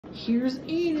Here's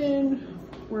Aiden.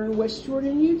 We're in West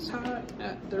Jordan, Utah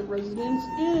at the Residence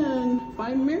Inn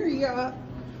by Marriott.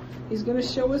 He's gonna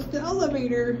show us the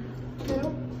elevator.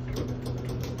 No.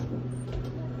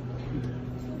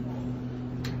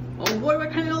 Oh boy,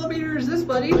 what kind of elevator is this,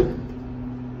 buddy? Do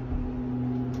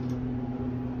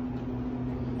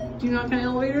you know what kind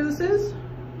of elevator this is?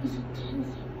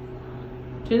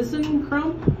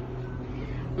 ThyssenKrupp?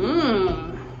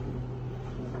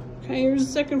 Okay, here's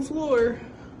the second floor.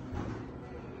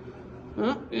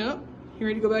 Oh, yep. You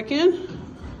ready to go back in?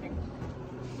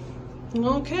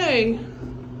 Okay.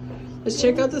 Let's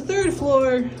check out the third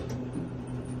floor.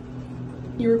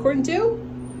 You recording too?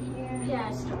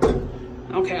 Yes.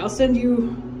 Okay, I'll send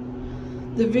you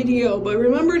the video, but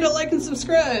remember to like and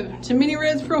subscribe to Mini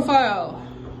Red's profile.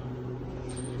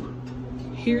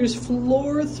 Here's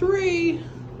floor 3.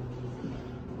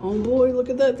 Oh boy, look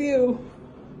at that view.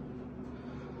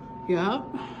 Yep,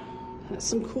 that's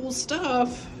some cool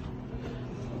stuff.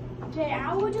 Okay,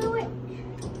 I will do it.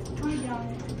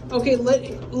 Okay, let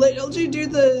LJ do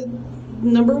the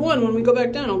number 1 when we go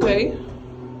back down, okay?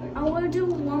 I want to do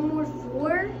one more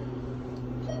floor.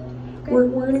 Okay.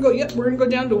 We're gonna go, yep, we're gonna go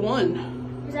down to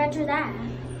 1. Because after that.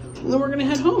 And then we're gonna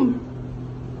head home.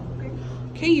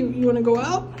 Okay, you wanna go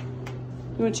out?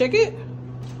 You wanna check it?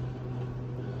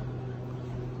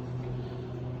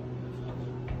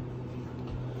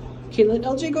 Okay, let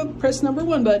LJ go press number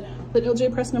 1, bud. Let LJ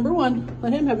press number 1.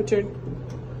 Let him have a turn.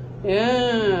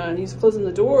 Yeah, and he's closing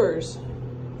the doors.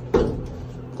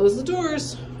 Close the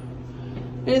doors.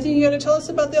 Anything you gotta tell us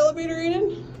about the elevator,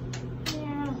 Aiden?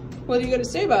 Yeah. What do you gotta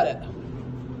say about it?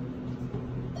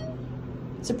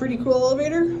 It's a pretty cool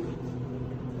elevator.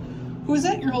 Who is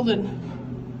that you're holding?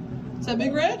 Is that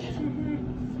Big Red? Mm-hmm.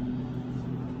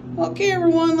 Okay,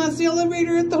 everyone, that's the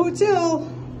elevator at the hotel.